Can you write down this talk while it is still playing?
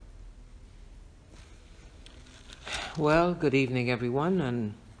Well, good evening, everyone,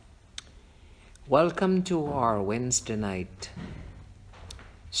 and welcome to our Wednesday night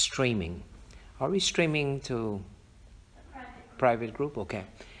streaming. Are we streaming to private group? Okay.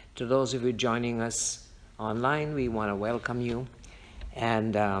 To those of you joining us online, we want to welcome you.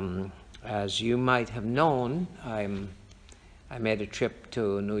 And as you might have known, I made a trip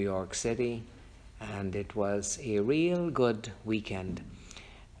to New York City, and it was a real good weekend.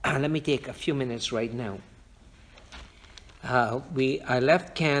 Let me take a few minutes right now. I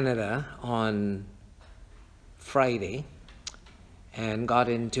left Canada on Friday and got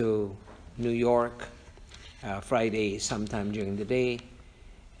into New York Friday sometime during the day,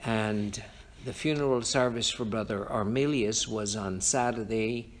 and the funeral service for Brother Armelius was on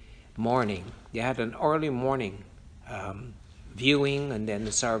Saturday morning. They had an early morning viewing, and then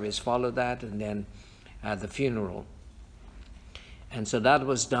the service followed that, and then the funeral. And so that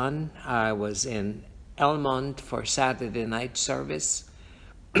was done. I was in Elmont for Saturday night service,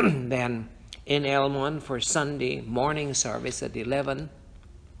 then in Elmont for Sunday morning service at 11.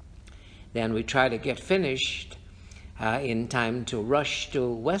 Then we tried to get finished in time to rush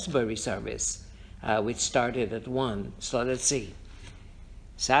to Westbury service, which started at 1. So let's see.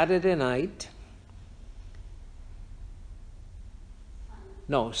 Saturday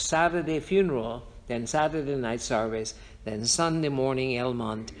funeral, then Saturday night service, then Sunday morning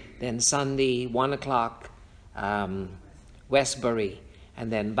Elmont, then Sunday 1 o'clock Westbury,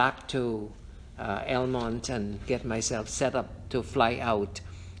 and then back to Elmont and get myself set up to fly out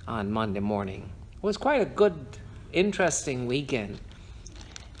on Monday morning. It was quite a good, interesting weekend.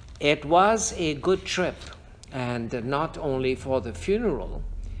 It was a good trip, and not only for the funeral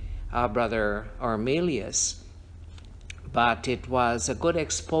of Brother Armelius, but it was a good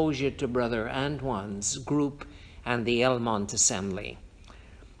exposure to Brother Antoine's group and the Elmont Assembly.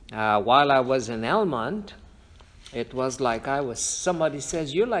 While I was in Elmont, it was like somebody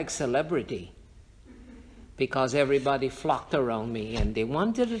says, you're like celebrity, because everybody flocked around me and they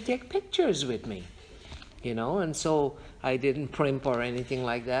wanted to take pictures with me, and so I didn't primp or anything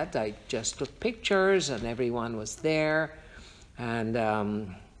like that. I just took pictures and everyone was there, and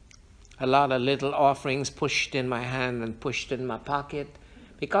a lot of little offerings pushed in my hand and pushed in my pocket,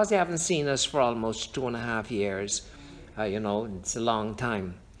 because they haven't seen us for almost 2.5 years. It's a long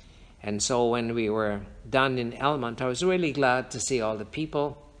time. And so when we were done in Elmont, I was really glad to see all the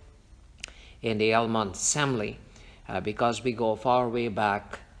people in the Elmont Assembly, because we go far way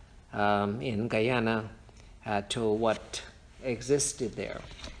back in Guyana to what existed there.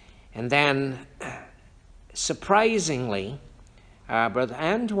 And then, surprisingly, Brother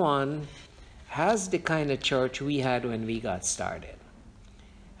Antoine has the kind of church we had when we got started.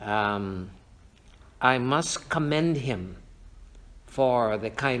 I must commend him for the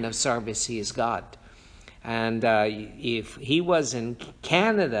kind of service he's got. And if he was in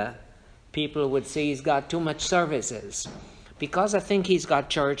Canada, people would say he's got too much services, because I think he's got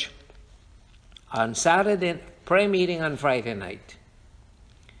church on Saturday, prayer meeting on Friday night,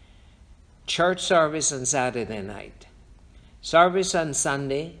 church service on Saturday night, service on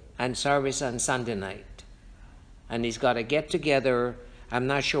Sunday, and service on Sunday night. And he's got to get together. I'm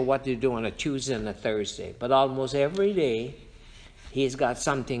not sure what to do on a Tuesday and a Thursday, but almost every day he's got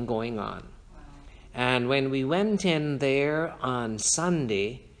something going on. Wow. And when we went in there on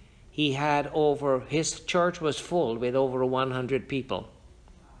Sunday, his church was full with over 100 people.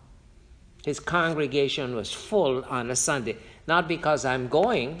 His congregation was full on a Sunday. Not because I'm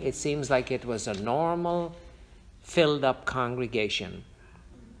going, it seems like it was a normal, filled up congregation.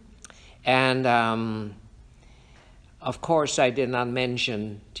 And of course, I did not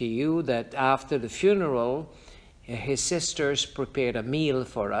mention to you that after the funeral, his sisters prepared a meal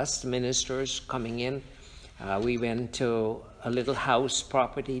for us, ministers coming in. We went to a little house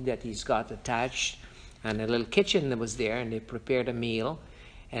property that he's got attached, and a little kitchen that was there, and they prepared a meal,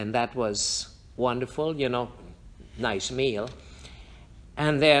 and that was wonderful, nice meal.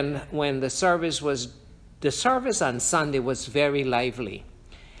 And then when the service on Sunday was very lively,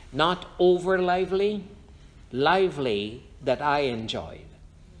 not over lively that I enjoyed.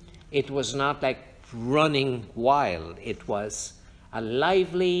 It was not like running wild. It was a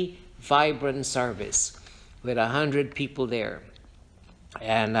lively, vibrant service with 100 people there.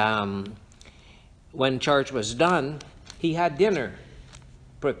 And when church was done, he had dinner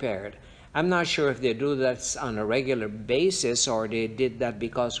prepared. I'm not sure if they do that on a regular basis or they did that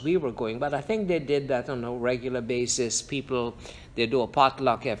because we were going, but I think they did that on a regular basis. They do a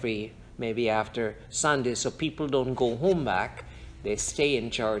potluck maybe after Sunday, so people don't go home back. They stay in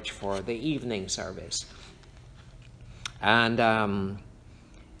church for the evening service. And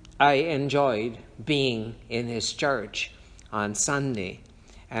I enjoyed being in his church on Sunday,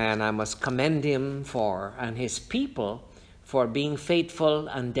 and I must commend him and his people for being faithful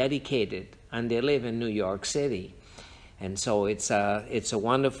and dedicated, and they live in New York City. And so it's a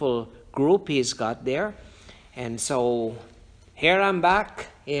wonderful group he's got there. And so here I'm back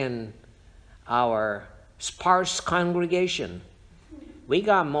in our sparse congregation. We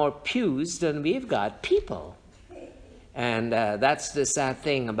got more pews than we've got people. And that's the sad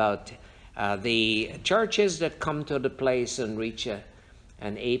thing about the churches that come to the place and reach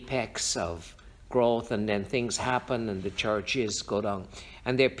an apex of growth, and then things happen and the churches go down.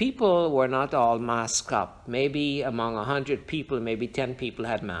 And their people were not all masked up. Maybe among 100 people, maybe 10 people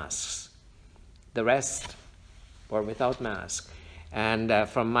had masks. The rest were without masks. And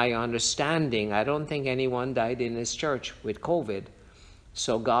from my understanding, I don't think anyone died in this church with COVID.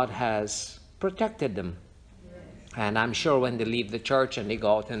 So God has protected them. And I'm sure when they leave the church and they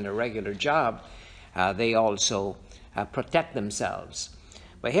go out in their regular job, they also protect themselves.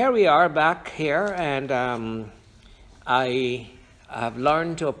 But here we are back here, and I have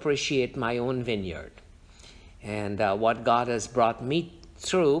learned to appreciate my own vineyard and what God has brought me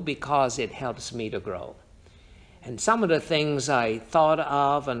through, because it helps me to grow. And some of the things I thought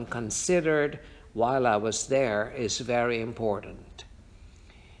of and considered while I was there is very important.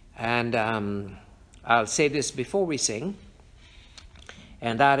 And I'll say this before we sing,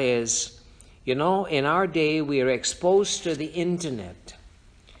 and that is, in our day we are exposed to the internet.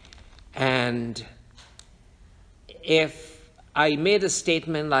 And if I made a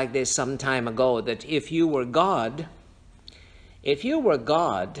statement like this some time ago, that if you were God,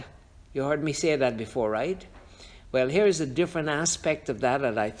 you heard me say that before, right? Well, here's a different aspect of that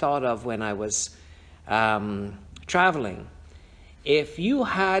I thought of when I was traveling. If you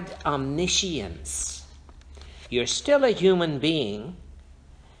had omniscience, you're still a human being.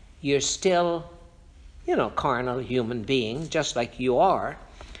 You're still, carnal human being, just like you are.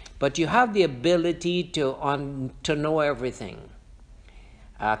 But you have the ability to know everything.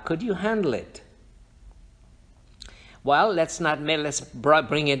 Could you handle it? Well, let's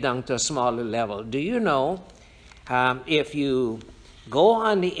bring it down to a smaller level. Do you know, if you go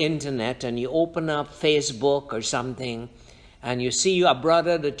on the internet and you open up Facebook or something, and you see a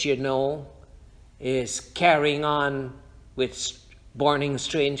brother that you know is carrying on with burning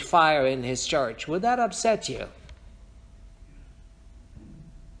strange fire in his church, would that upset you?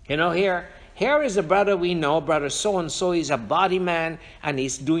 Here is a brother we know, brother so-and-so, he's a body man, and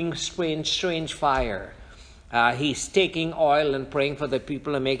he's doing strange fire. He's taking oil and praying for the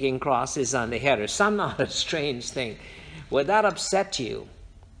people and making crosses on the head, or some other strange thing. Would that upset you?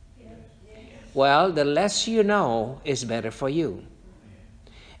 Well, the less you know is better for you.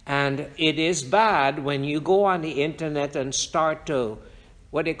 And it is bad when you go on the internet and start to,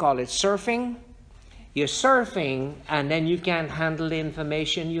 surfing? You're surfing, and then you can't handle the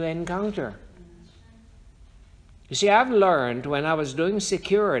information you encounter. You see, I've learned when I was doing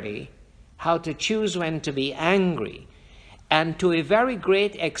security how to choose when to be angry. And to a very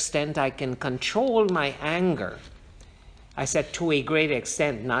great extent, I can control my anger. I said to a great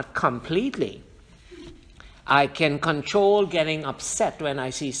extent, not completely. I can control getting upset when I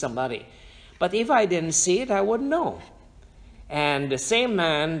see somebody. But if I didn't see it, I wouldn't know. And the same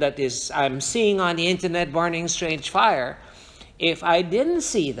man that I'm seeing on the internet burning strange fire, if I didn't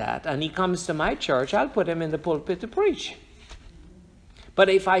see that and he comes to my church, I'll put him in the pulpit to preach. But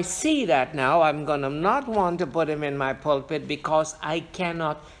if I see that now, I'm going to not want to put him in my pulpit, because I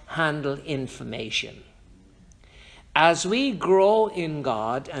cannot handle information. As we grow in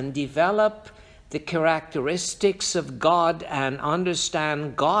God and develop the characteristics of God and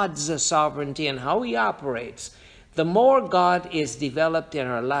understand God's sovereignty and how he operates, the more God is developed in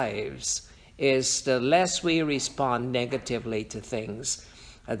our lives, is the less we respond negatively to things,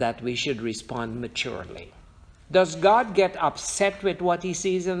 that we should respond maturely. Does God get upset with what he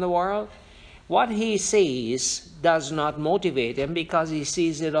sees in the world? What he sees does not motivate him, because he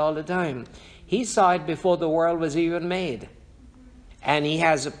sees it all the time. He saw it before the world was even made. And he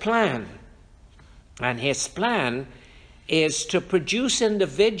has a plan. And his plan is to produce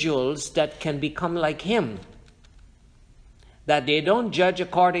individuals that can become like him. That they don't judge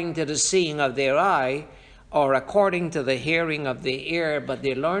according to the seeing of their eye or according to the hearing of the ear, but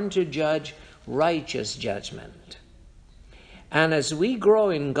they learn to judge righteous judgment. And as we grow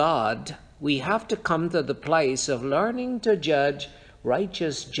in God, we have to come to the place of learning to judge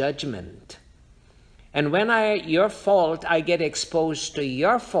righteous judgment. And when I get exposed to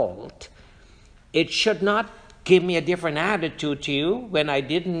your fault, it should not give me a different attitude to you. When I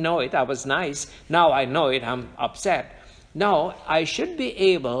didn't know it, I was nice. Now I know it, I'm upset. No, I should be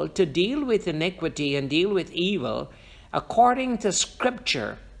able to deal with iniquity and deal with evil according to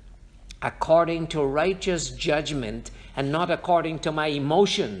Scripture, according to righteous judgment, and not according to my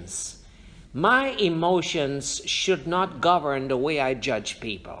emotions. My emotions should not govern the way I judge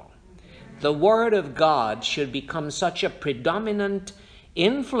people. The Word of God should become such a predominant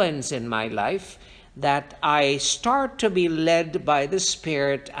influence in my life that I start to be led by the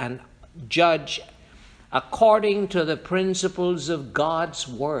Spirit and judge according to the principles of God's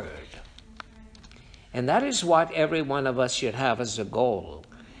Word. And that is what every one of us should have as a goal.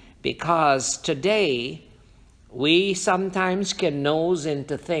 Because today, we sometimes can nose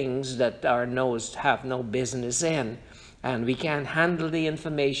into things that our nose have no business in, and we can't handle the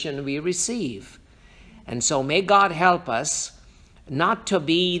information we receive. And so may God help us not to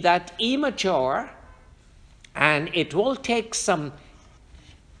be that immature, and it will take some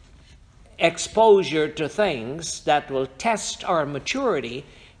exposure to things that will test our maturity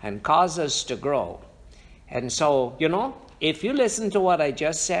and cause us to grow. And so, if you listen to what I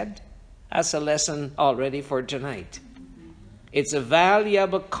just said, that's a lesson already for tonight. It's a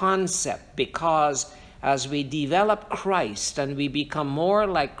valuable concept because as we develop Christ and we become more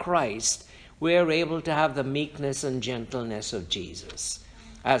like Christ, we're able to have the meekness and gentleness of Jesus.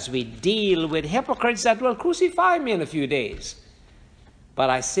 As we deal with hypocrites that will crucify me in a few days, but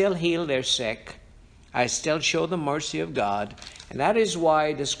I still heal their sick. I still show the mercy of God. And that is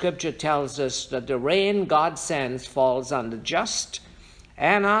why the Scripture tells us that the rain God sends falls on the just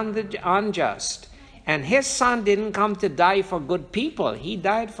and on the unjust. And his Son didn't come to die for good people. He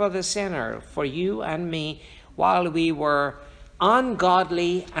died for the sinner, for you and me, while we were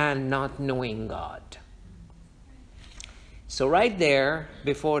ungodly and not knowing God. So right there,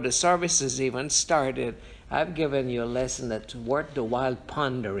 before the services even started, I've given you a lesson that's worth the while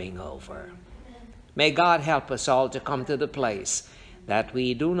pondering over. May God help us all to come to the place that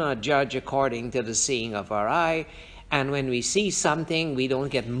we do not judge according to the seeing of our eye, and when we see something, we don't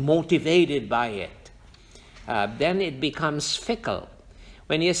get motivated by it. Then it becomes fickle.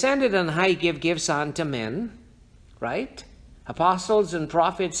 When you ascended on high, give gifts unto men, right? Apostles and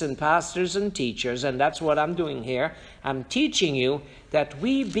prophets and pastors and teachers, and that's what I'm doing here. I'm teaching you that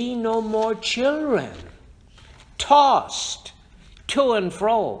we be no more children, tossed to and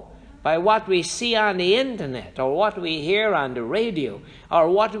fro by what we see on the internet, or what we hear on the radio, or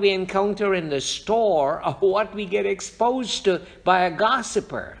what we encounter in the store, or what we get exposed to by a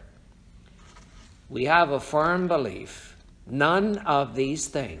gossiper. We have a firm belief none of these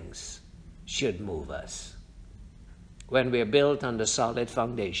things should move us when we're built on the solid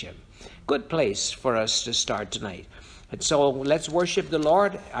foundation. Good place for us to start tonight. And so let's worship the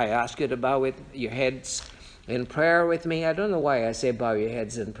Lord. I ask you to bow with your heads in prayer with me. I don't know why I say bow your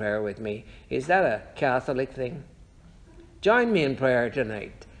heads in prayer with me. Is that a Catholic thing? Join me in prayer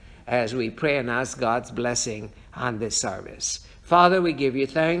tonight as we pray and ask God's blessing on this service. Father, we give you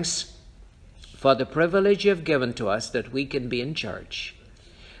thanks for the privilege you've given to us that we can be in church.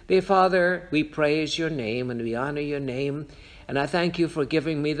 Dear Father, we praise your name and we honor your name. And I thank you for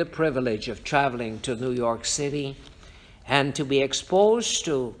giving me the privilege of traveling to New York City and to be exposed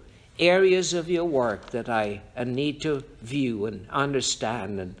to areas of your work that I need to view and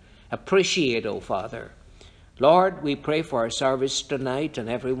understand and appreciate, oh Father. Lord, we pray for our service tonight and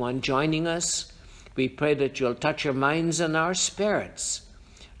everyone joining us. We pray that you'll touch our minds and our spirits.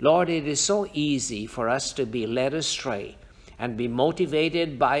 Lord, it is so easy for us to be led astray and be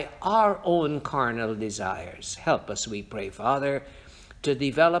motivated by our own carnal desires. Help us, we pray, Father, to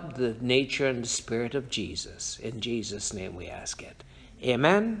develop the nature and the spirit of Jesus. In Jesus' name we ask it.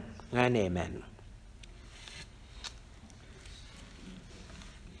 Amen and amen.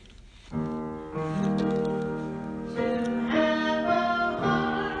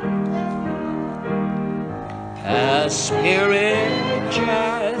 A spirit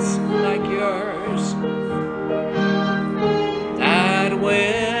just like yours that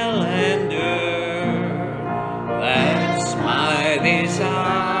will endure, that's my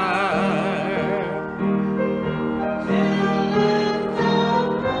desire.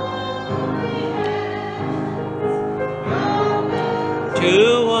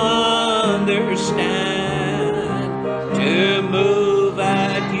 To understand, to move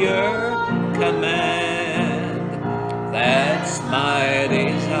at your command, that's my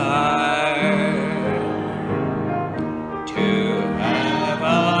desire. To have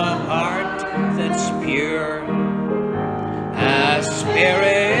a heart that's pure, a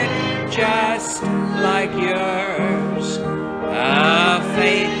spirit just like yours, a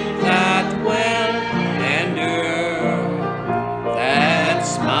faith that will endure,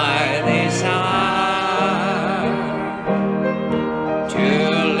 that's my desire.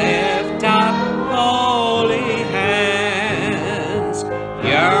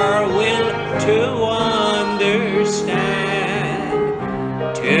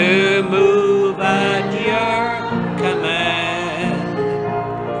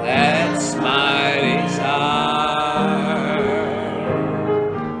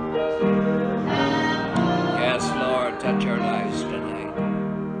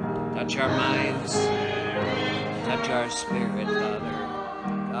 Spirit, Father.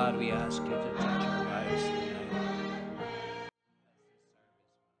 God, we ask you to touch our lives tonight.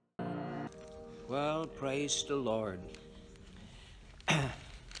 Well, praise the Lord.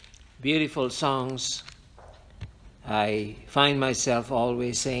 Beautiful songs. I find myself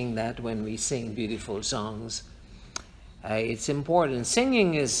always saying that when we sing beautiful songs. It's important.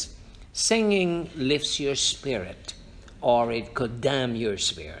 Singing lifts your spirit, or it could damn your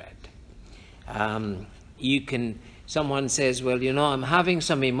spirit. Someone says, well, I'm having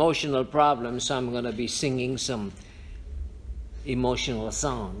some emotional problems, so I'm going to be singing some emotional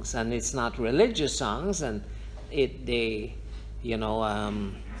songs, and it's not religious songs, and it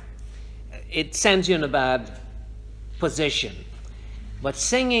sends you in a bad position. But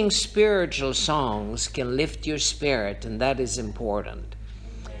singing spiritual songs can lift your spirit, and that is important.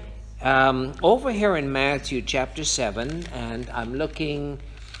 Over here in Matthew chapter 7, and I'm looking,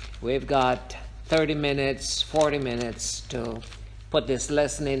 we've got 30 minutes, 40 minutes to put this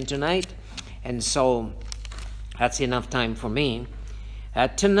lesson in tonight, and so that's enough time for me.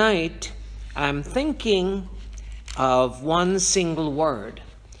 Tonight, I'm thinking of one single word,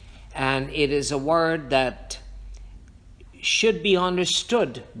 and it is a word that should be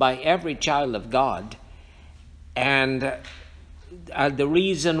understood by every child of God. And the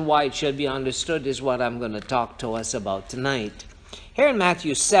reason why it should be understood is what I'm going to talk to us about tonight. Here in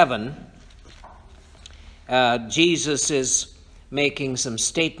Matthew 7, Jesus is making some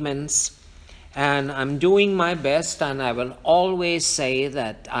statements, and I'm doing my best, and I will always say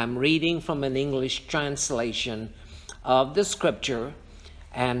that I'm reading from an English translation of the scripture,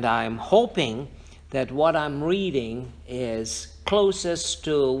 and I'm hoping that what I'm reading is closest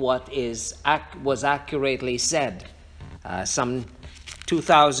to what was accurately said some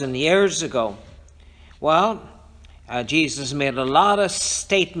 2,000 years ago. Well, Jesus made a lot of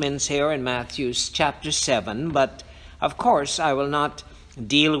statements here in Matthew chapter 7, but of course I will not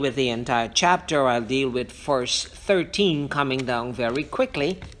deal with the entire chapter. I'll deal with verse 13 coming down very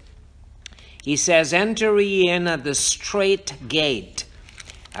quickly. He says, "Enter ye in at the strait gate."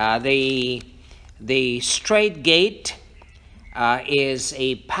 The strait gate is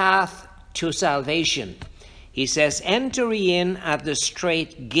a path to salvation. He says, "Enter ye in at the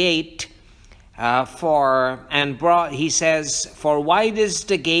strait gate, he says, for wide is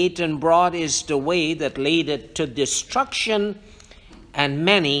the gate and broad is the way that leadeth to destruction, and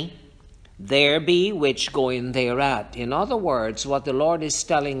many there be which go in thereat." In other words, what the Lord is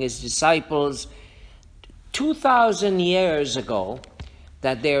telling his disciples 2,000 years ago,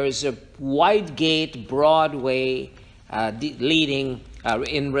 that there is a wide gate, broad way leading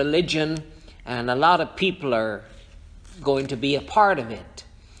in religion, and a lot of people are going to be a part of it.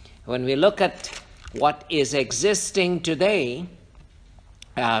 When we look at what is existing today,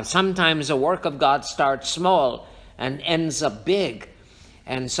 sometimes the work of God starts small and ends up big.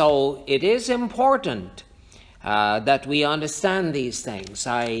 And so it is important that we understand these things.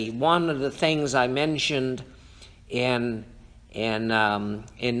 One of the things I mentioned in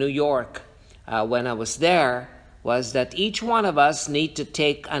New York when I was there was that each one of us need to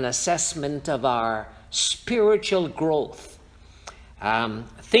take an assessment of our spiritual growth.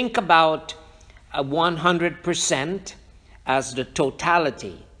 Think about 100% as the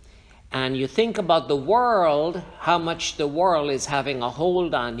totality. And you think about the world, how much the world is having a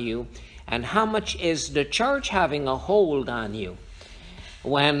hold on you, and how much is the church having a hold on you.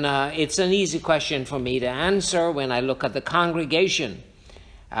 When it's an easy question for me to answer when I look at the congregation.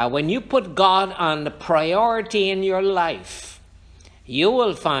 When you put God on the priority in your life, you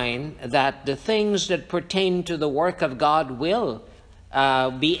will find that the things that pertain to the work of God will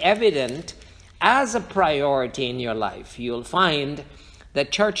be evident as a priority in your life. You'll find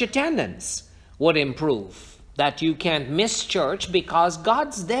that church attendance would improve, that you can't miss church because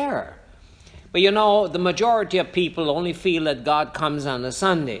God's there. But the majority of people only feel that God comes on a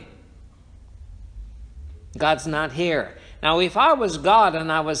Sunday. God's not here. Now, if I was God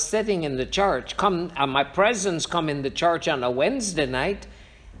and I was sitting in the church, my presence come in the church on a Wednesday night,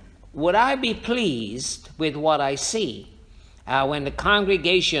 would I be pleased with what I see when the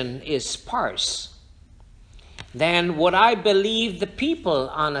congregation is sparse? Then would I believe the people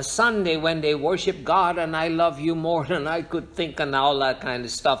on a Sunday when they worship God and I love you more than I could think, and all that kind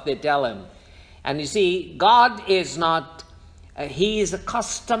of stuff they tell him? And you see, God is not, he is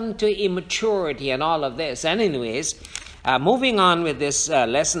accustomed to immaturity and all of this. And anyways, moving on with this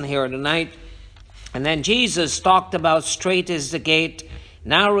lesson here tonight. And then Jesus talked about straight is the gate,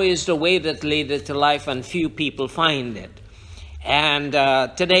 narrow is the way that leadeth to life, and few people find it. And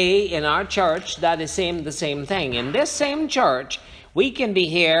today in our church, that is the same thing. In this same church, we can be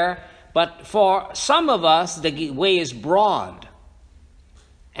here But for some of us, the way is broad.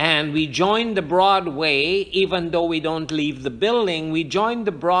 And we join the broad way, even though we don't leave the building. We join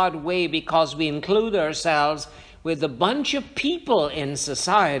the broad way because we include ourselves with a bunch of people in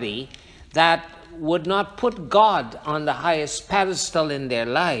society that would not put God on the highest pedestal in their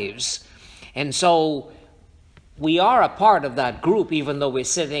lives. And so we are a part of that group, even though we're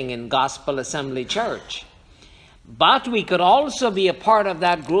sitting in Gospel Assembly Church. But we could also be a part of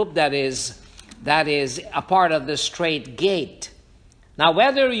that group that is a part of the straight gate. Now,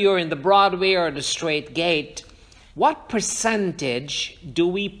 whether you're in the broad way or the straight gate, what percentage do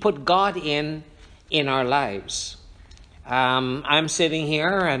we put God in our lives? I'm sitting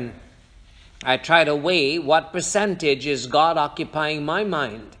here and I try to weigh what percentage is God occupying my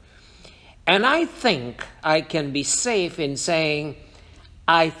mind. And I think I can be safe in saying,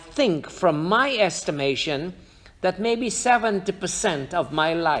 I think from my estimation that maybe 70% of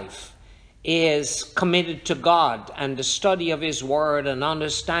my life is committed to God and the study of His Word and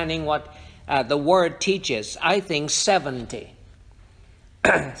understanding what the Word teaches. I think 70.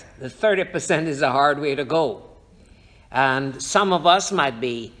 The 30% is a hard way to go. And some of us might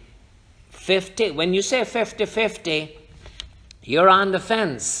be 50. When you say 50-50, you're on the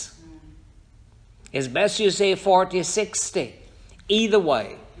fence. It's best you say 40-60. Either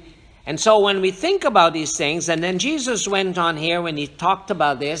way. And so when we think about these things, and then Jesus went on here when he talked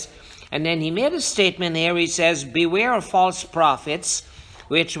about this, and then he made a statement here. He says, beware of false prophets,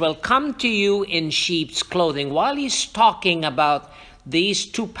 which will come to you in sheep's clothing. While he's talking about these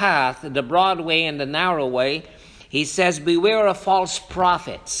two paths, the broad way and the narrow way, he says, beware of false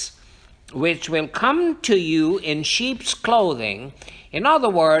prophets, which will come to you in sheep's clothing. In other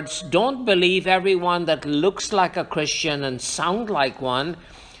words, don't believe everyone that looks like a Christian and sound like one,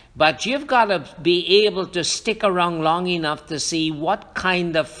 but you've got to be able to stick around long enough to see what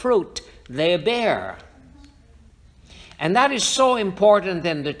kind of fruit they bear. And that is so important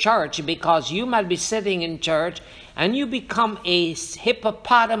in the church, because you might be sitting in church and you become a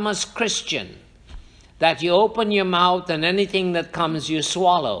hippopotamus Christian, that you open your mouth and anything that comes you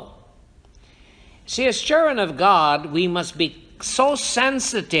swallow. See, as children of God, we must be so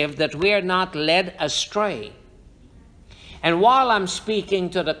sensitive that we are not led astray. And while I'm speaking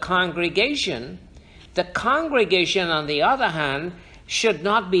to the congregation, on the other hand, should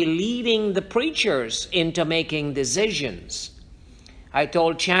not be leading the preachers into making decisions. I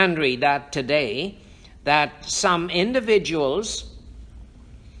told Chandri that today, that some individuals,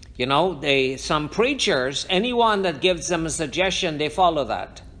 some preachers, anyone that gives them a suggestion, they follow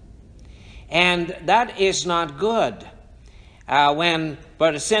that. And that is not good. When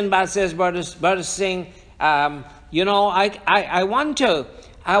Brother Sinbad says, Brother Singh, I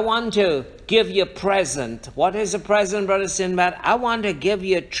want to give you a present. What is a present, Brother Sinbad? I want to give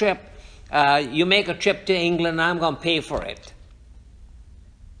you a trip. You make a trip to England, I'm going to pay for it.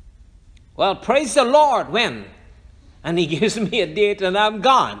 Well, praise the Lord, when? And he gives me a date and I'm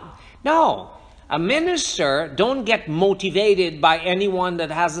gone. No, a minister don't get motivated by anyone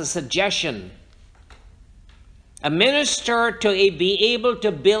that has a suggestion. A minister, to be able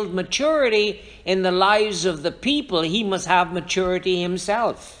to build maturity in the lives of the people, he must have maturity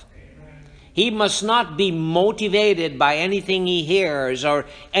himself. He must not be motivated by anything he hears or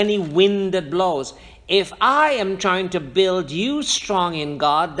any wind that blows. If I am trying to build you strong in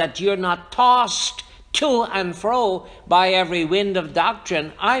God, that you're not tossed to and fro by every wind of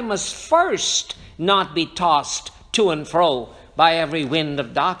doctrine, I must first not be tossed to and fro by every wind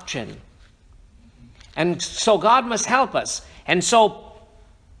of doctrine. And so God must help us. And so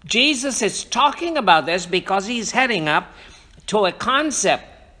Jesus is talking about this because he's heading up to a concept.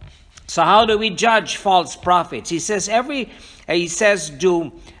 So how do we judge false prophets? He says,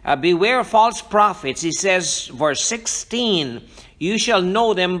 beware false prophets. He says, verse 16, you shall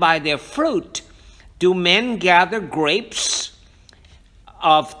know them by their fruit. Do men gather grapes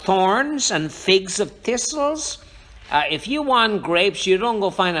of thorns and figs of thistles? If you want grapes, you don't go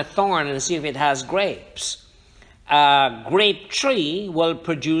find a thorn and see if it has grapes. A grape tree will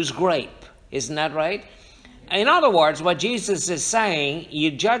produce grape. Isn't that right? In other words, what Jesus is saying,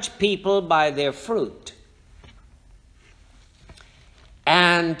 you judge people by their fruit.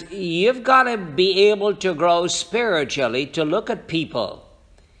 And you've got to be able to grow spiritually to look at people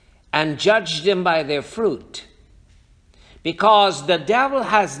and judge them by their fruit. Because the devil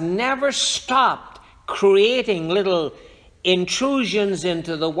has never stopped creating little intrusions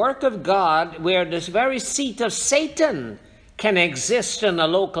into the work of God where this very seat of Satan can exist in a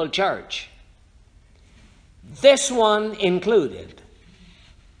local church. This one included.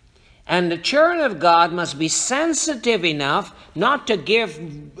 And the children of God must be sensitive enough not to give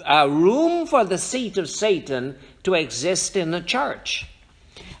room for the seat of Satan to exist in the church.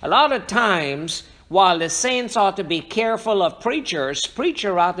 A lot of times, while the saints ought to be careful of preachers,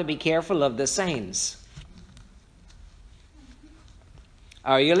 preacher ought to be careful of the saints.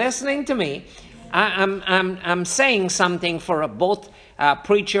 Are you listening to me? I'm saying something for both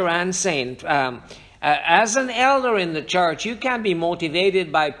preacher and saint. As an elder in the church, you can be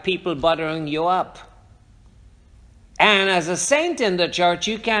motivated by people buttering you up. And as a saint in the church,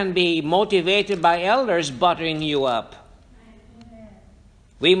 you can be motivated by elders buttering you up.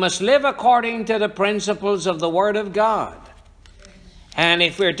 We must live according to the principles of the Word of God. And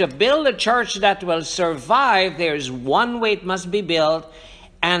if we're to build a church that will survive, there's one way it must be built.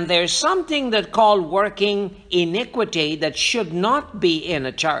 And there's something that called working iniquity that should not be in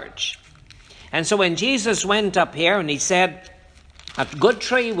a church. And so when Jesus went up here and he said, a good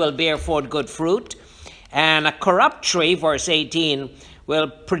tree will bear forth good fruit, and a corrupt tree, verse 18, would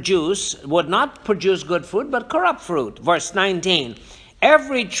not produce good fruit, but corrupt fruit. Verse 19,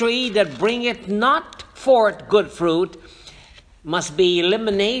 every tree that bringeth not forth good fruit must be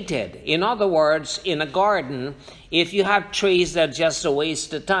eliminated. In other words, in a garden, if you have trees that are just a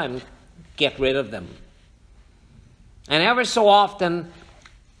waste of time, get rid of them. And ever so often,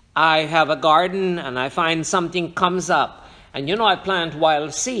 I have a garden and I find something comes up. And I plant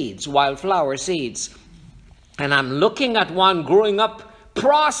wildflower seeds. And I'm looking at one growing up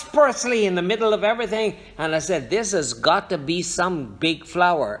prosperously in the middle of everything. And I said, this has got to be some big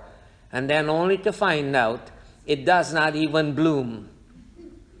flower. And then only to find out it does not even bloom.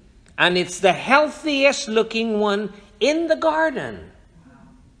 And it's the healthiest looking one in the garden.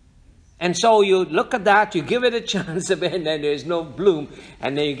 And so you look at that, you give it a chance of it, and then there's no bloom.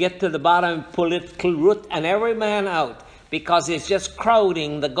 And then you get to the bottom, pull it, root, and every man out, because it's just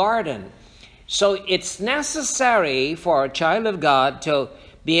crowding the garden. So it's necessary for a child of God to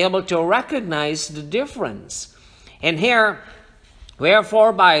be able to recognize the difference. And here,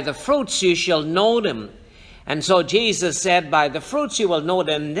 wherefore by the fruits you shall know them. And so Jesus said, by the fruits you will know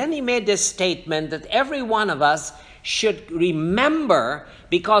them. And then he made this statement that every one of us should remember,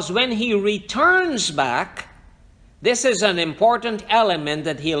 because when he returns back, this is an important element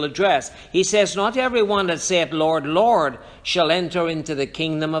that he'll address. He says, not everyone that saith, Lord, Lord, shall enter into the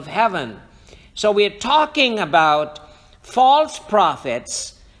kingdom of heaven. So we're talking about false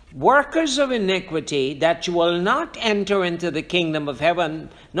prophets, workers of iniquity, that you will not enter into the kingdom of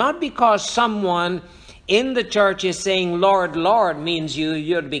heaven, not because someone in the church is saying, Lord, Lord, means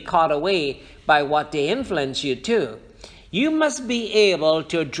you'll be caught away by what they influence you to. You must be able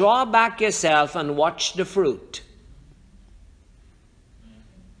to draw back yourself and watch the fruit.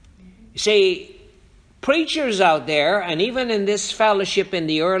 You see, preachers out there, and even in this fellowship in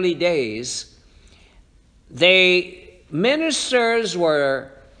the early days, ministers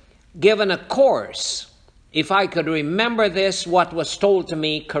were given a course. If I could remember this, what was told to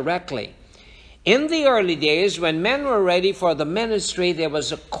me correctly. In the early days, when men were ready for the ministry, there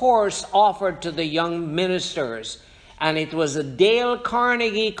was a course offered to the young ministers, and it was a Dale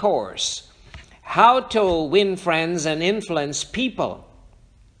Carnegie course, how to win friends and influence people.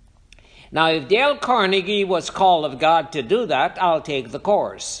 Now, if Dale Carnegie was called of God to do that, I'll take the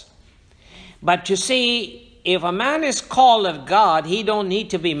course. But you see, if a man is called of God, he don't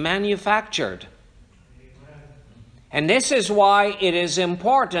need to be manufactured. And this is why it is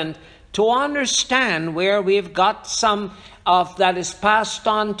important to understand where we've got some of that is passed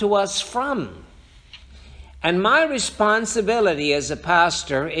on to us from. And my responsibility as a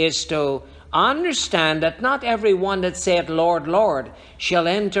pastor is to understand that not everyone that saith, Lord, Lord, shall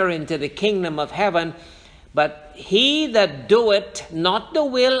enter into the kingdom of heaven, but he that doeth not the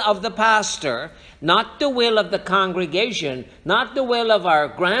will of the pastor, not the will of the congregation, not the will of our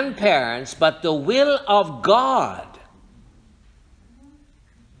grandparents, but the will of God.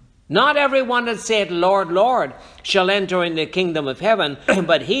 Not everyone that saith, Lord, Lord, shall enter in the kingdom of heaven,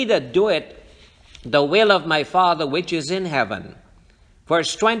 but he that doeth the will of my Father which is in heaven.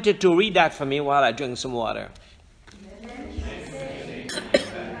 Verse 22, read that for me while I drink some water.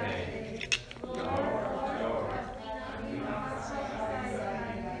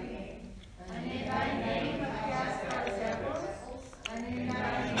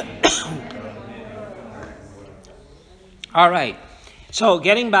 All right. So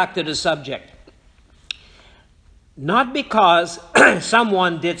getting back to the subject. Not because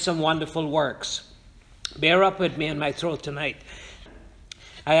someone did some wonderful works. Bear up with me in my throat tonight.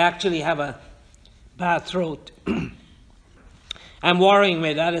 I actually have a bad throat. I'm worrying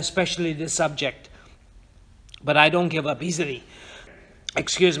with that, especially this subject. But I don't give up easily.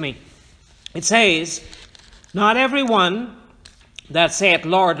 Excuse me. It says, not everyone that saith,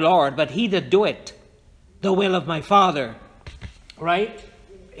 Lord, Lord, but he that doeth the will of my Father. Right?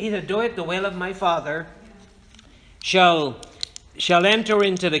 He that doeth the will of my Father shall enter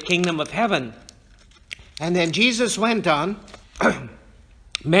into the kingdom of heaven. And then Jesus went on,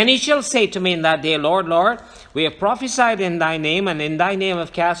 many shall say to me in that day, Lord, Lord, we have prophesied in thy name, and in thy name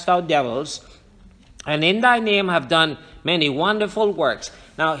have cast out devils, and in thy name have done many wonderful works.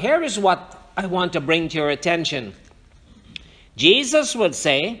 Now here is what I want to bring to your attention. Jesus would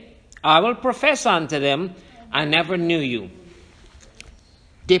say, I will profess unto them, I never knew you.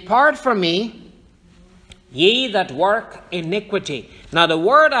 Depart from me, ye that work iniquity. Now the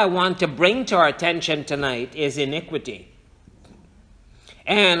word I want to bring to our attention tonight is iniquity.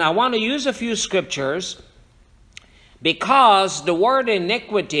 And I want to use a few scriptures because the word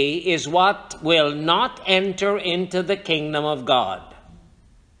iniquity is what will not enter into the kingdom of God.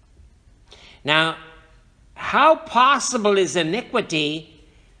 Now, how possible is iniquity?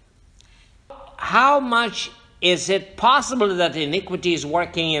 How much is it possible that iniquity is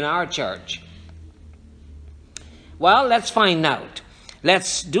working in our church? Well, let's find out.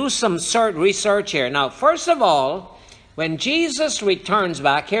 Let's do some research here. Now, first of all, when Jesus returns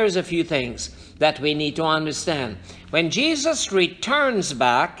back, here's a few things that we need to understand. When Jesus returns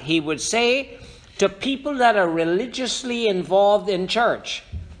back, he would say to people that are religiously involved in church,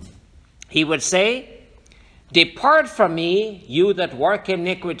 he would say, depart from me, you that work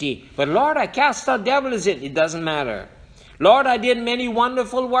iniquity. But Lord, I cast out devils. It doesn't matter. Lord, I did many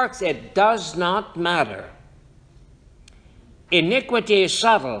wonderful works. It does not matter. Iniquity is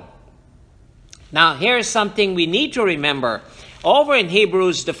subtle. Now, here's something we need to remember. Over in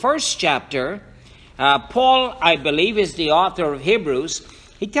Hebrews, the first chapter, Paul, I believe, is the author of Hebrews.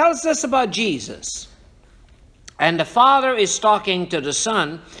 He tells us about Jesus. And the Father is talking to the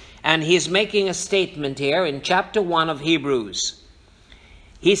Son, and he's making a statement here in chapter 1 of Hebrews.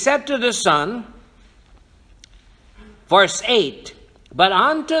 He said to the Son, verse 8, but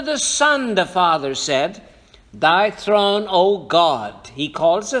unto the Son the Father said, thy throne, O God. He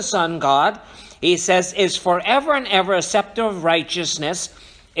calls the Son God. He says, is forever and ever a scepter of righteousness,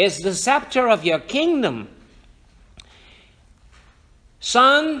 is the scepter of your kingdom.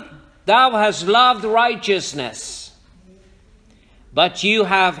 Son, thou hast loved righteousness, but you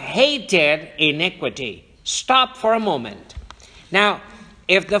have hated iniquity. Stop for a moment. Now,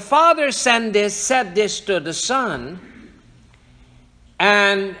 if the Father said this to the Son,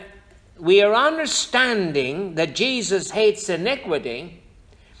 and we are understanding that Jesus hates iniquity,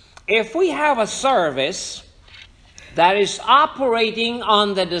 if we have a service that is operating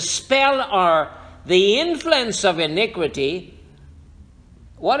under the spell or the influence of iniquity,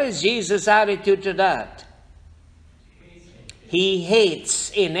 what is Jesus' attitude to that? He hates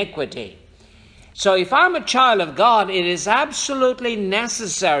iniquity. So if I'm a child of God, it is absolutely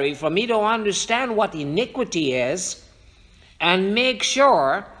necessary for me to understand what iniquity is and make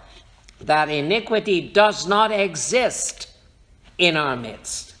sure that iniquity does not exist in our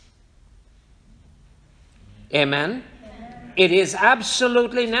midst. Amen? It is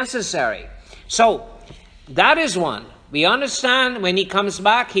absolutely necessary. So, that is one. We understand when he comes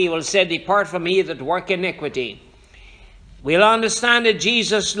back, he will say, depart from me that work iniquity. We'll understand that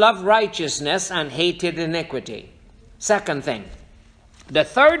Jesus loved righteousness and hated iniquity. Second thing. The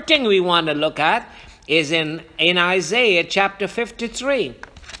third thing we want to look at is in Isaiah chapter 53.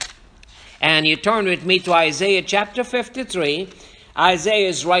 And you turn with me to Isaiah chapter 53. Isaiah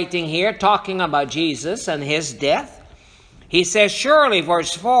is writing here, talking about Jesus and his death. He says, surely,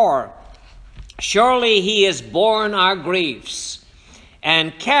 verse 4, surely he has borne our griefs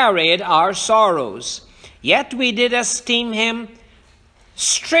and carried our sorrows. Yet we did esteem him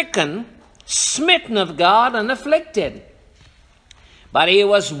stricken, smitten of God, and afflicted. But he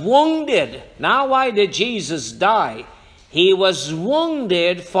was wounded. Now, why did Jesus die? He was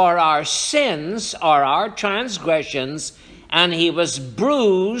wounded for our sins or our transgressions, and he was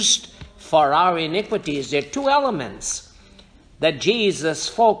bruised for our iniquities. There are two elements that Jesus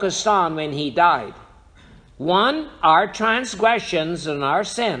focused on when he died. One, our transgressions and our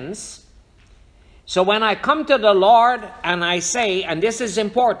sins. So when I come to the Lord and I say, and this is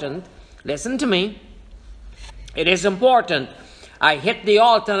important, listen to me, it is important. I hit the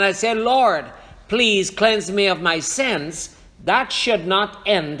altar and I say, Lord, please cleanse me of my sins. That should not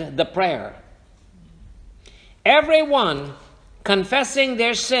end the prayer. Everyone confessing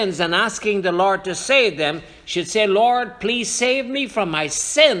their sins and asking the Lord to save them should say, Lord, please save me from my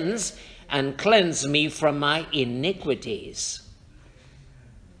sins and cleanse me from my iniquities.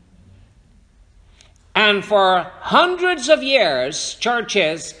 And for hundreds of years,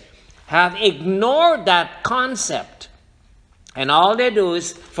 churches have ignored that concept. And all they do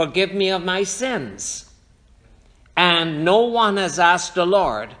is forgive me of my sins. And no one has asked the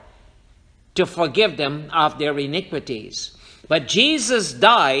Lord to forgive them of their iniquities. But Jesus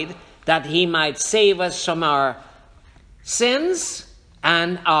died that he might save us from our sins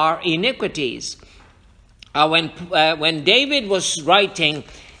and our iniquities. When David was writing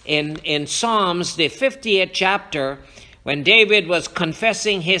in Psalms, the 50th chapter, when David was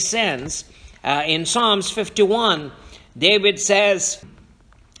confessing his sins, in Psalms 51, David says,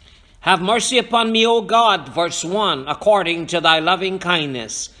 "Have mercy upon me, O God," verse 1, "according to thy loving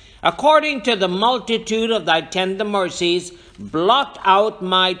kindness. According to the multitude of thy tender mercies, blot out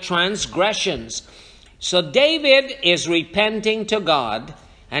my transgressions." So David is repenting to God,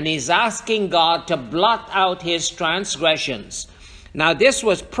 and he's asking God to blot out his transgressions. Now, this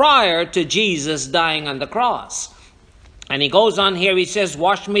was prior to Jesus dying on the cross. And he goes on here, he says,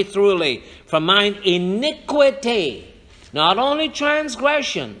 "Wash me thoroughly from mine iniquity." Not only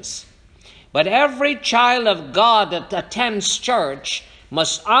transgressions, but every child of God that attends church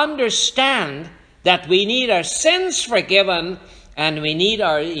must understand that we need our sins forgiven and we need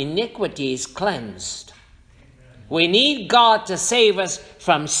our iniquities cleansed. We need God to save us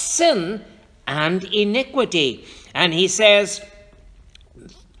from sin and iniquity. And he says,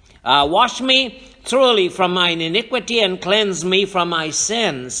 "Wash me thoroughly from mine iniquity and cleanse me from my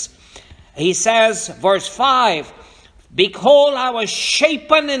sins." He says, verse 5, "Behold, I was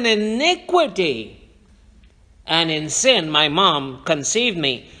shapen in iniquity, and in sin my mom conceived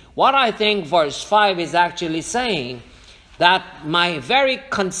me." What I think verse 5 is actually saying, that my very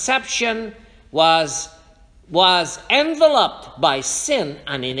conception was enveloped by sin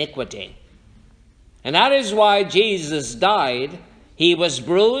and iniquity. And that is why Jesus died. He was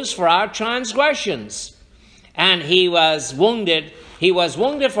bruised for our transgressions, and he was wounded. He was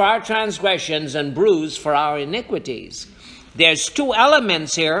wounded for our transgressions and bruised for our iniquities. There's two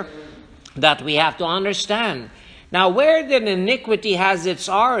elements here that we have to understand. Now, where did iniquity has its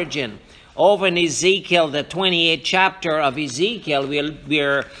origin? Over in Ezekiel, the 28th chapter of Ezekiel,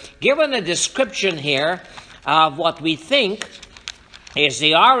 we're given a description here of what we think is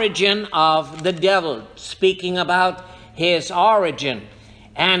the origin of the devil, speaking about his origin.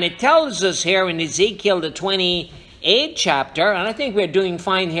 And it tells us here in Ezekiel, the 28th chapter, and I think we're doing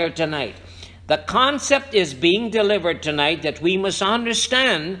fine here tonight. The concept is being delivered tonight that we must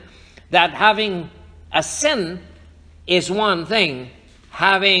understand that having a sin is one thing.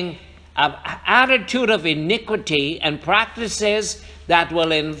 Having an attitude of iniquity and practices that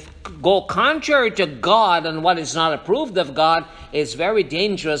will go contrary to God and what is not approved of God is very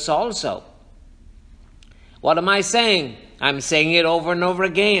dangerous also. What am I saying? I'm saying it over and over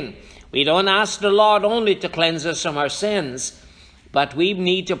again. We don't ask the Lord only to cleanse us from our sins, but we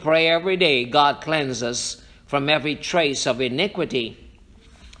need to pray every day, God cleanse us from every trace of iniquity.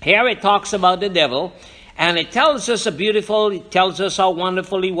 Here it talks about the devil, and it tells us it tells us how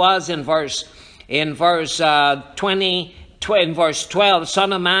wonderful he was in verse 12,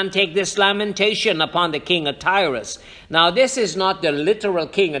 "Son of man, take this lamentation upon the king of Tyrus." Now, this is not the literal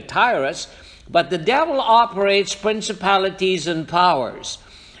king of Tyrus, but the devil operates principalities and powers.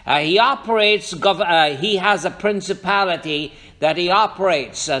 He has a principality that he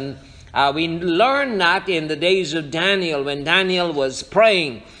operates. And we learn that in the days of Daniel, when Daniel was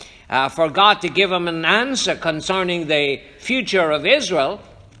praying for God to give him an answer concerning the future of Israel,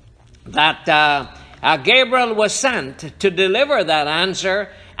 that Gabriel was sent to deliver that answer.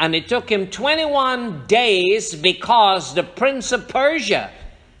 And it took him 21 days because the prince of Persia,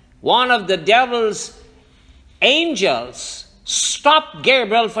 one of the devil's angels, stopped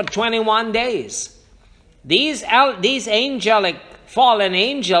Gabriel for 21 days. These angelic fallen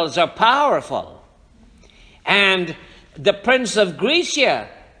angels are powerful. And the prince of Grecia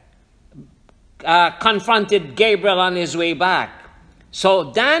confronted Gabriel on his way back.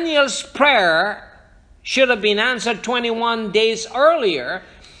 So Daniel's prayer should have been answered 21 days earlier,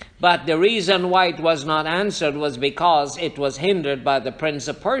 but the reason why it was not answered was because it was hindered by the prince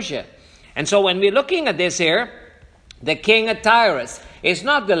of Persia. And so when we're looking at this here, the king of Tyrus is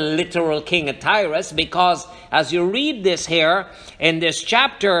not the literal king of Tyrus, because as you read this here in this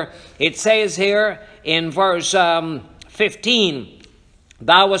chapter, it says here in verse 15,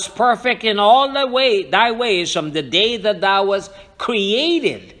 "Thou wast perfect in all thy ways from the day that thou was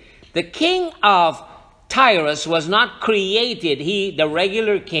created." The king of Tyrus was not created, the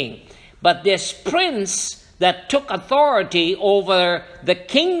regular king, but this prince that took authority over the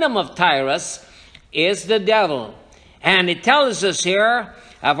kingdom of Tyrus is the devil. And it tells us here,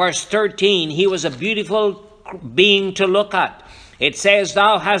 verse 13, he was a beautiful being to look at. It says,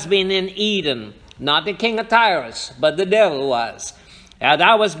 thou hast been in Eden, not the king of Tyrus, but the devil was.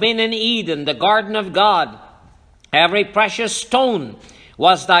 Thou hast been in Eden, the garden of God. Every precious stone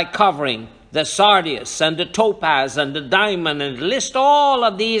was thy covering, the sardius and the topaz and the diamond, and list all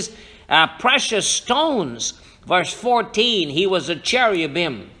of these precious stones. Verse 14, he was a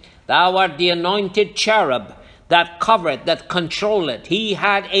cherubim. Thou art the anointed cherub that covereth, that controlleth. He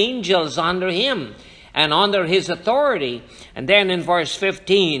had angels under him and under his authority. And then in verse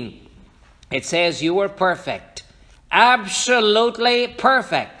 15, it says, you were perfect, absolutely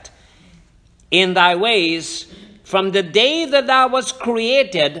perfect in thy ways, from the day that thou was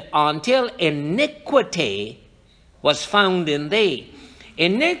created until iniquity was found in thee.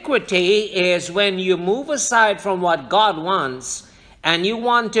 Iniquity is when you move aside from what God wants and you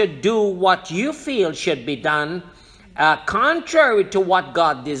want to do what you feel should be done, contrary to what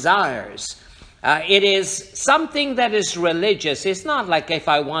God desires. It is something that is religious. It's not like if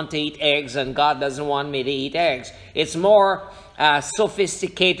I want to eat eggs and God doesn't want me to eat eggs. It's more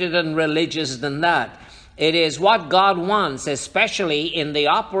sophisticated and religious than that. It is what God wants, especially in the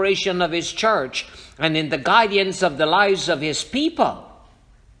operation of his church and in the guidance of the lives of his people.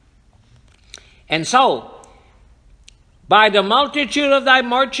 And so, by the multitude of thy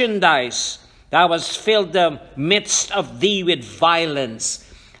merchandise, thou hast filled the midst of thee with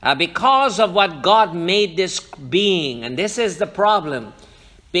violence. Because of what God made this being, and this is the problem.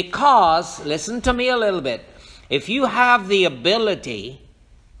 Because, listen to me a little bit, if you have the ability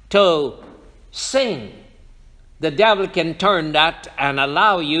to sing, the devil can turn that and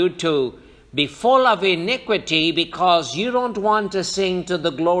allow you to be full of iniquity because you don't want to sing to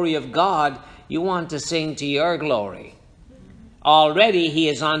the glory of God. You want to sing to your glory. Already he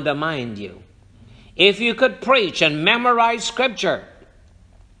has undermined you. If you could preach and memorize scripture,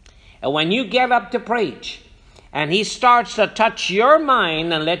 and when you get up to preach, and he starts to touch your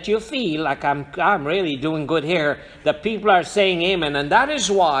mind and let you feel like I'm really doing good here, the people are saying amen. And that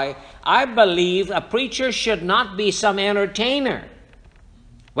is why I believe a preacher should not be some entertainer.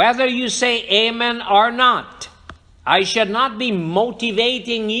 Whether you say amen or not, I should not be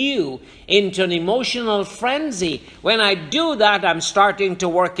motivating you into an emotional frenzy. When I do that, I'm starting to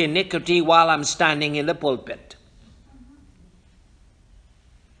work iniquity while I'm standing in the pulpit.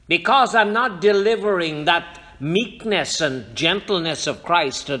 Because I'm not delivering that meekness and gentleness of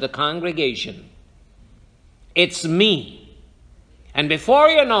Christ to the congregation. It's me. And before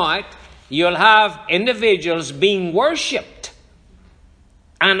you know it, you'll have individuals being worshipped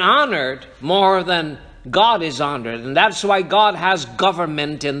and honored more than God is honored. And that's why God has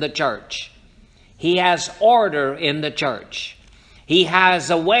government in the church. He has order in the church. He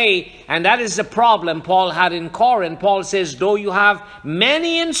has a way, and that is the problem Paul had in Corinth. Paul says, though you have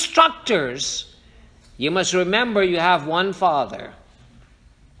many instructors, you must remember you have one Father.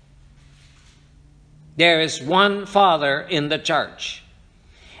 There is one Father in the church.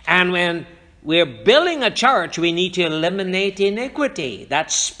 And when we're building a church, we need to eliminate iniquity,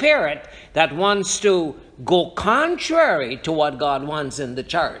 that spirit that wants to go contrary to what God wants in the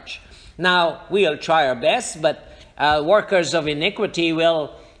church. Now, we'll try our best, but workers of iniquity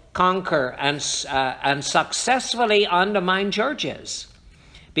will conquer and successfully undermine churches.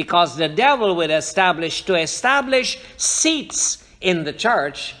 Because the devil would establish seats in the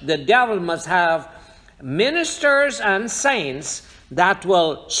church, the devil must have ministers and saints that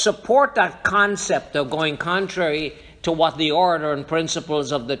will support that concept of going contrary to what the order and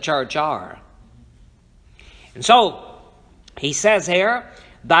principles of the church are. And so, he says here,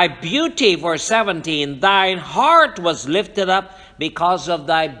 thy beauty, verse 17, thine heart was lifted up because of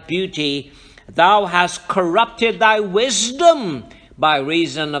thy beauty. Thou hast corrupted thy wisdom by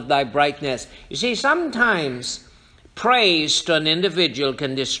reason of thy brightness. You see, sometimes praise to an individual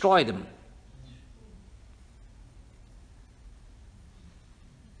can destroy them.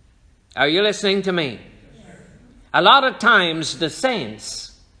 Are you listening to me? A lot of times the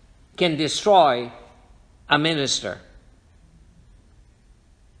saints can destroy a minister.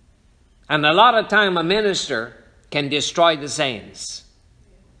 And a lot of time a minister can destroy the saints.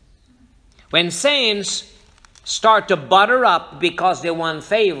 When saints start to butter up because they want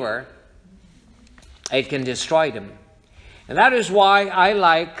favor, it can destroy them. And that is why I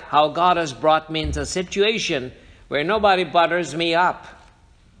like how God has brought me into a situation where nobody butters me up.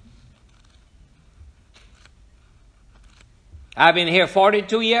 I've been here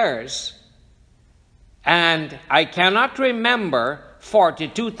 42 years, and I cannot remember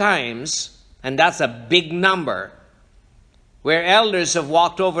 42 times, and that's a big number, where elders have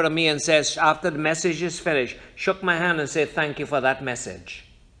walked over to me and says, after the message is finished, shook my hand and said, thank you for that message.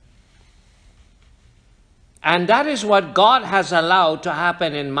 And that is what God has allowed to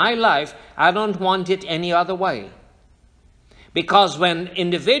happen in my life. I don't want it any other way. Because when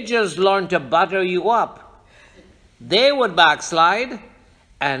individuals learn to butter you up, they would backslide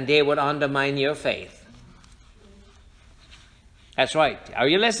and they would undermine your faith. That's right. Are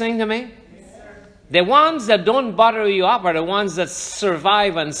you listening to me? Yes, sir. The ones that don't butter you up are the ones that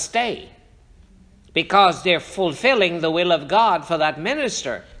survive and stay, because they're fulfilling the will of God for that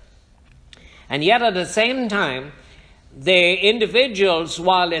minister. And yet at the same time, the individuals,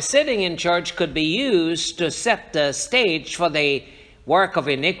 while they're sitting in church, could be used to set the stage for the work of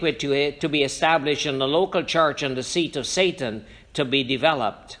iniquity to be established in the local church and the seat of Satan to be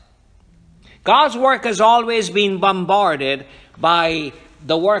developed. God's work has always been bombarded by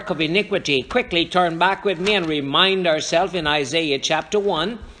the work of iniquity. Quickly turn back with me and remind ourselves in Isaiah chapter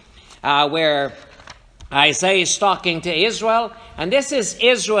 1, where Isaiah is talking to Israel. And this is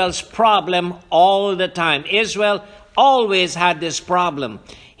Israel's problem all the time. Israel always had this problem.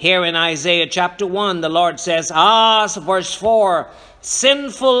 Here in Isaiah chapter 1, the Lord says, verse 4,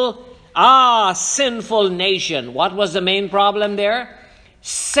 sinful nation. What was the main problem there?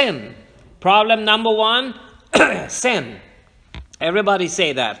 Sin. Problem number one, sin. Everybody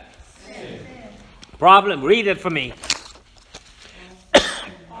say that. Sin. Problem, read it for me.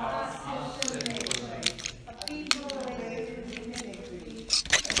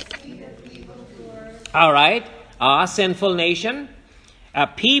 All right. A sinful nation, a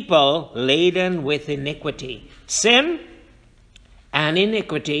people laden with iniquity. Sin and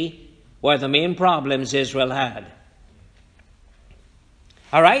iniquity were the main problems Israel had.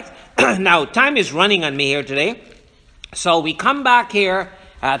 All right. Now, time is running on me here today. So we come back here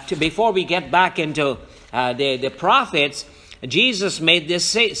before we get back into the prophets. Jesus made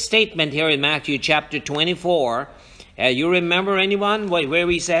this statement here in Matthew chapter 24. You remember anyone where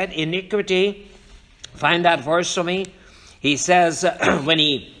he said iniquity? Find that verse for me. He says, when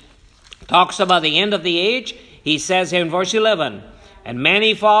he talks about the end of the age, he says here in verse 11, and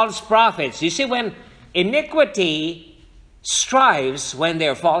many false prophets. You see, when iniquity strives when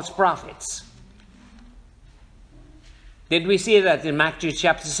there are false prophets. Did we see that in Matthew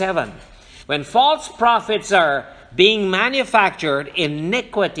chapter 7? When false prophets are being manufactured,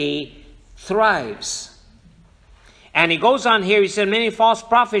 iniquity thrives. And he goes on here, he said, many false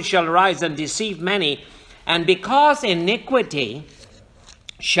prophets shall arise and deceive many. And because iniquity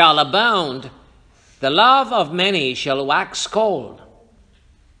shall abound, the love of many shall wax cold.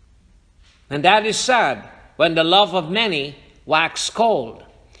 And that is sad, when the love of many wax cold.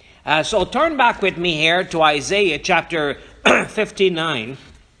 So turn back with me here to Isaiah chapter 59.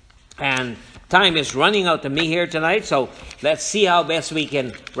 And time is running out to me here tonight, so let's see how best we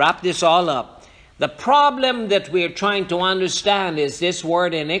can wrap this all up. The problem that we're trying to understand is this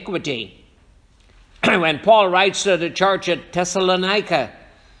word iniquity. When Paul writes to the church at Thessalonica,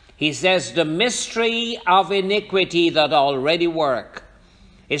 he says, the mystery of iniquity that already work.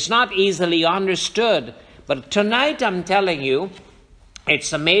 It's not easily understood, but tonight I'm telling you,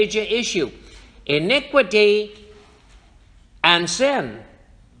 it's a major issue. Iniquity and sin.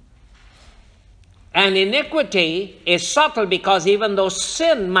 And iniquity is subtle because even though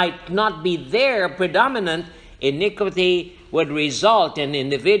sin might not be there predominant, iniquity would result in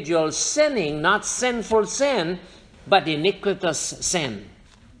individuals sinning, not sinful sin, but iniquitous sin.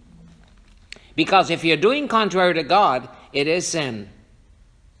 Because if you're doing contrary to God, it is sin.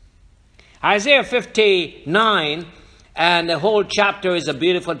 Isaiah 59, and the whole chapter is a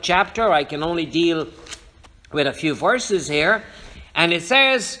beautiful chapter. I can only deal with a few verses here. And it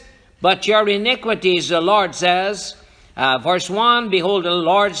says, but your iniquities, the Lord says, verse 1, behold, the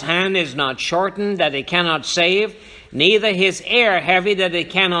Lord's hand is not shortened, that it cannot save, neither his ear heavy, that it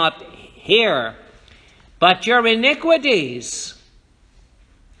cannot hear. But your iniquities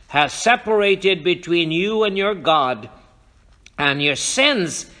have separated between you and your God, and your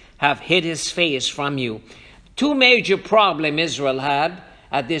sins have hid his face from you. Two major problems Israel had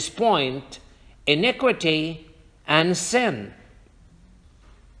at this point, iniquity and sin.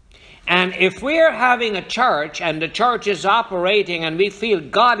 And if we're having a church and the church is operating and we feel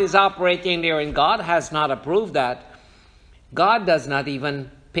God is operating there and God has not approved that, God does not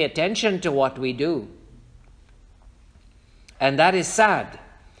even pay attention to what we do. And that is sad.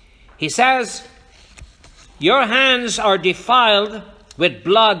 He says, your hands are defiled with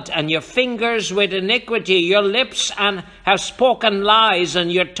blood, and your fingers with iniquity. Your lips have spoken lies,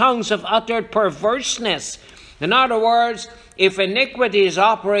 and your tongues have uttered perverseness. In other words, if iniquity is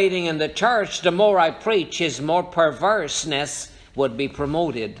operating in the church, the more I preach, his more perverseness would be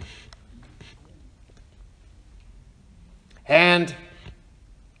promoted. And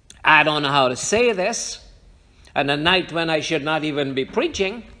I don't know how to say this, and a night when I should not even be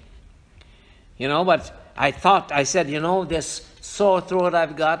preaching. But I said, this sore throat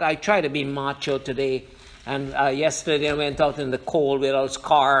I've got, I try to be macho today. And yesterday I went out in the cold without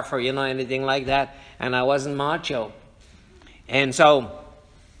scarf or, anything like that. And I wasn't macho. And so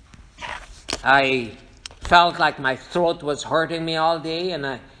I felt like my throat was hurting me all day. And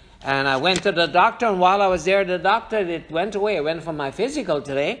I went to the doctor. And while I was there, the doctor, it went away. I went for my physical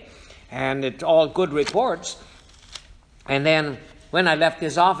today. And it's all good reports. And then when I left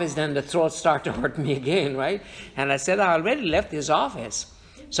his office, then the throat started to hurt me again, right? And I said, I already left his office.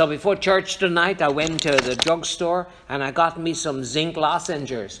 So before church tonight, I went to the drugstore and I got me some zinc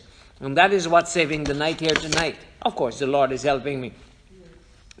lozenges. And that is what's saving the night here tonight. Of course, the Lord is helping me.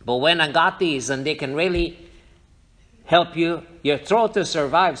 But when I got these, and they can really help your throat to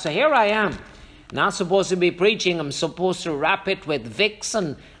survive. So here I am. Not supposed to be preaching. I'm supposed to wrap it with Vicks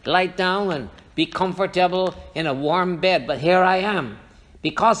and lie down and be comfortable in a warm bed. But here I am.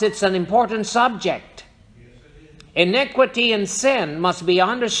 Because it's an important subject. Iniquity and sin must be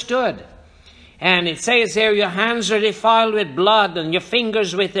understood. And it says here, your hands are defiled with blood and your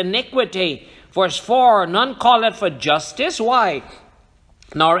fingers with iniquity. Verse 4, none calleth for justice. Why?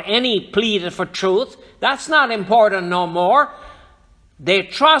 Nor any pleaded for truth. That's not important no more. They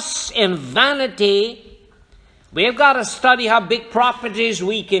trust in vanity. We've got to study how big properties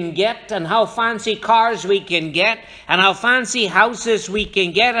we can get and how fancy cars we can get and how fancy houses we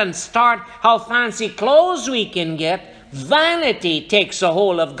can get and start how fancy clothes we can get. Vanity takes a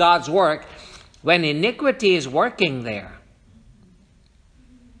hold of God's work when iniquity is working there.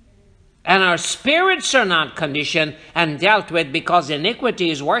 And our spirits are not conditioned and dealt with because iniquity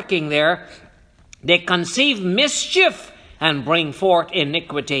is working there. They conceive mischief and bring forth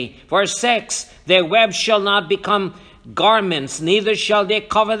iniquity. Verse 6, their webs shall not become garments, neither shall they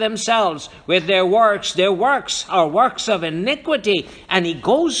cover themselves with their works. Their works are works of iniquity. And he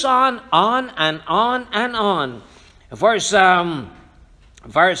goes on and on and on. Verse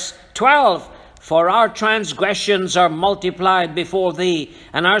 12, for our transgressions are multiplied before thee,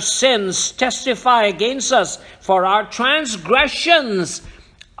 and our sins testify against us. For our transgressions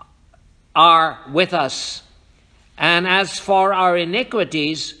are with us. And as for our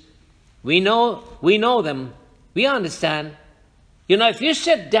iniquities, we know them. We understand. If you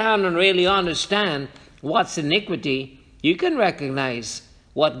sit down and really understand what's iniquity, you can recognize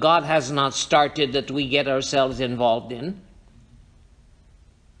what God has not started that we get ourselves involved in.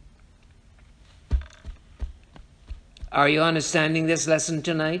 Are you understanding this lesson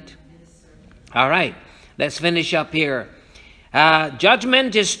tonight? Yes, sir. All right. Let's finish up here.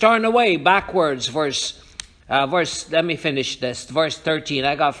 Judgment is turned away backwards. Let me finish this. Verse 13.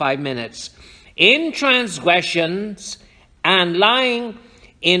 I got 5 minutes. In transgressions and lying,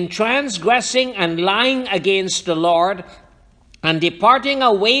 in transgressing and lying against the Lord, and departing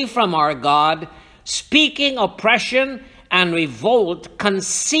away from our God, speaking oppression and revolt,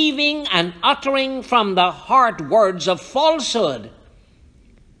 conceiving and uttering from the heart words of falsehood.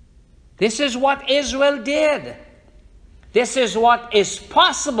 This is what Israel did. This is what is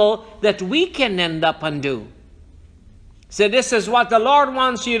possible that we can end up and do. So this is what the Lord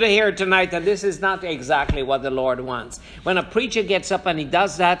wants you to hear tonight, and this is not exactly what the Lord wants. When a preacher gets up and he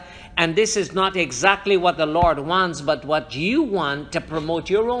does that, and this is not exactly what the Lord wants, but what you want to promote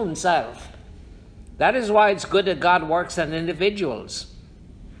your own self. That is why it's good that God works on individuals.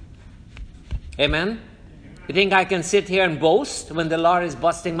 Amen? You think I can sit here and boast when the Lord is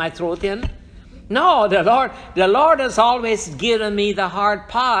busting my throat in? No, the Lord has always given me the hard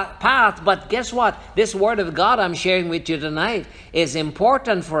path. But guess what? This word of God I'm sharing with you tonight is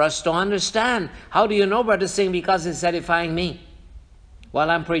important for us to understand. How do you know, Brother Singh? Because it's edifying me while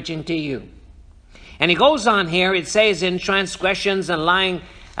I'm preaching to you. And he goes on here. It says, in transgressions and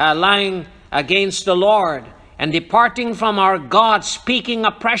lying against the Lord, and departing from our God, speaking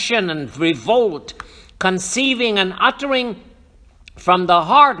oppression and revolt, conceiving and uttering from the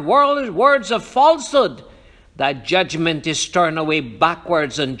heart words of falsehood, that judgment is turned away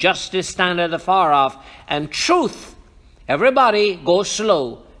backwards and justice standeth afar off, and truth, everybody go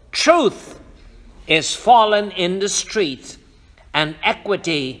slow, truth is fallen in the street, and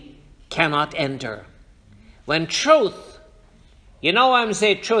equity cannot enter. When truth, I'm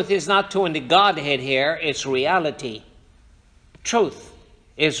saying truth is not doing the Godhead here, it's reality. Truth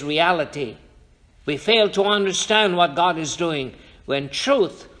is reality. We fail to understand what God is doing.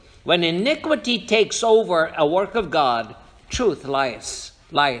 When iniquity takes over a work of God, truth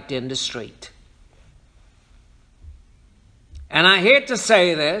lieth in the street. And I hate to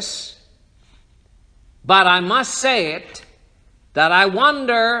say this, but I must say it, that I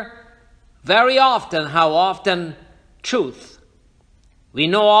wonder Very often, how often truth. We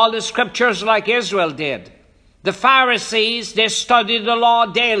know all the scriptures like Israel did. The Pharisees, they studied the law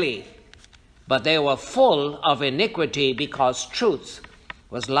daily, but they were full of iniquity because truth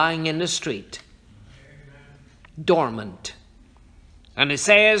was lying in the street, dormant. And it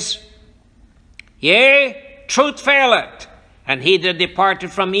says, yea, truth faileth, and he that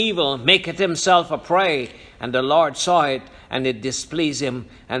departed from evil maketh himself a prey. And the Lord saw it, and it displeased him,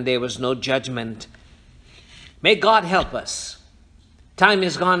 and there was no judgment. May God help us. Time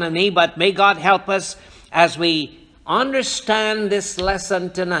is gone on me, but may God help us as we understand this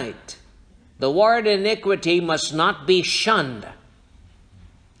lesson tonight. The word iniquity must not be shunned.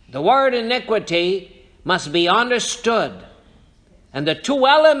 The word iniquity must be understood. And the two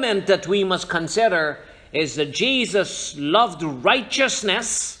elements that we must consider is that Jesus loved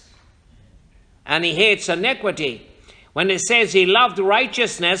righteousness and he hates iniquity. When it says he loved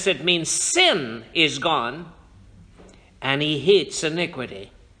righteousness, it means sin is gone and he hates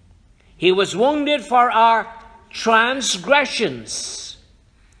iniquity. He was wounded for our transgressions,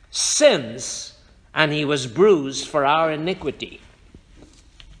 sins, and he was bruised for our iniquity.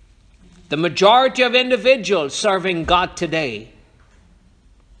 The majority of individuals serving God today,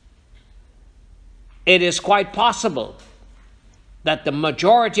 it is quite possible that the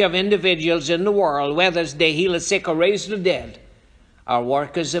majority of individuals in the world, whether they heal the sick or raise the dead, are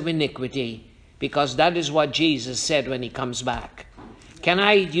workers of iniquity, because that is what Jesus said when he comes back. Can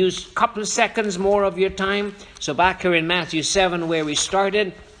I use a couple of seconds more of your time? So back here in Matthew 7 where we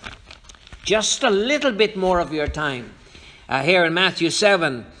started, just a little bit more of your time. Here in Matthew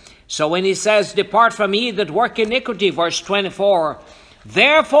 7. So when he says, depart from ye that work iniquity, verse 24,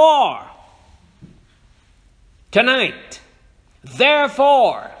 therefore, tonight,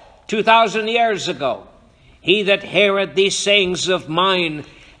 therefore, 2,000 years ago, he that heareth these sayings of mine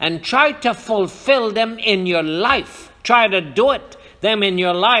and try to fulfill them in your life, try to do it, them in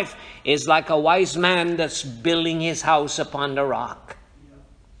your life, is like a wise man that's building his house upon the rock.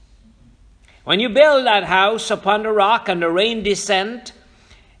 When you build that house upon the rock and the rain descend,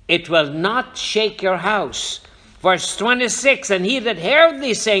 it will not shake your house. Verse 26, and he that heareth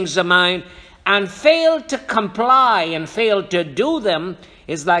these sayings of mine and fail to comply and fail to do them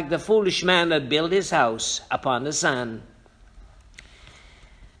is like the foolish man that built his house upon the sand.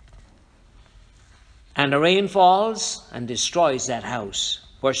 And the rain falls and destroys that house.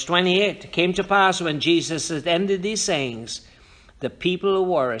 Verse 28, it came to pass when Jesus had ended these sayings, the people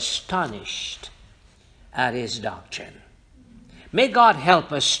were astonished at his doctrine. May God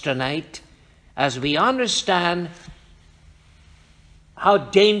help us tonight as we understand how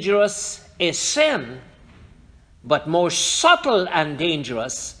dangerous is sin, but more subtle and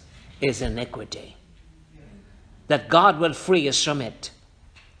dangerous is iniquity. That God will free us from it,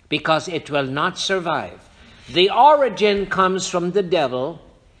 because it will not survive. The origin comes from the devil,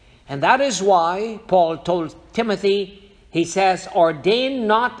 and that is why Paul told Timothy, he says, ordain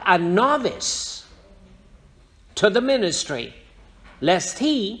not a novice to the ministry, lest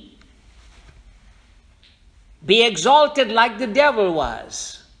he be exalted like the devil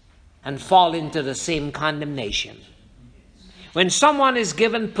was and fall into the same condemnation. When someone is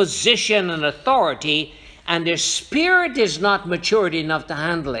given position and authority and their spirit is not matured enough to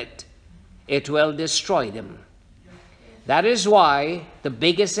handle it, it will destroy them. That is why the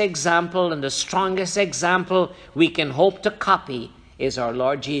biggest example and the strongest example we can hope to copy is our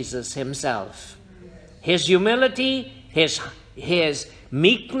Lord Jesus himself. His humility, his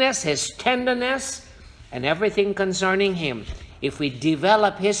meekness, his tenderness, and everything concerning him. If we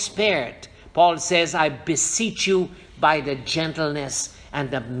develop his spirit, Paul says, I beseech you by the gentleness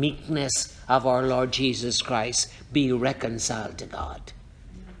and the meekness of our Lord Jesus Christ, be reconciled to God.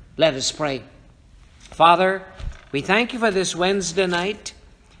 Let us pray. Father, we thank you for this Wednesday night,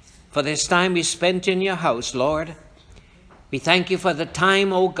 for this time we spent in your house, Lord. We thank you for the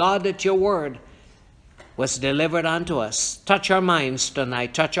time, O God, that your word was delivered unto us. Touch our minds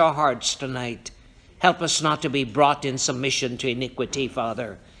tonight. Touch our hearts tonight. Help us not to be brought in submission to iniquity,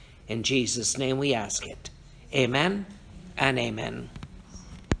 Father. In Jesus' name we ask it. Amen and amen.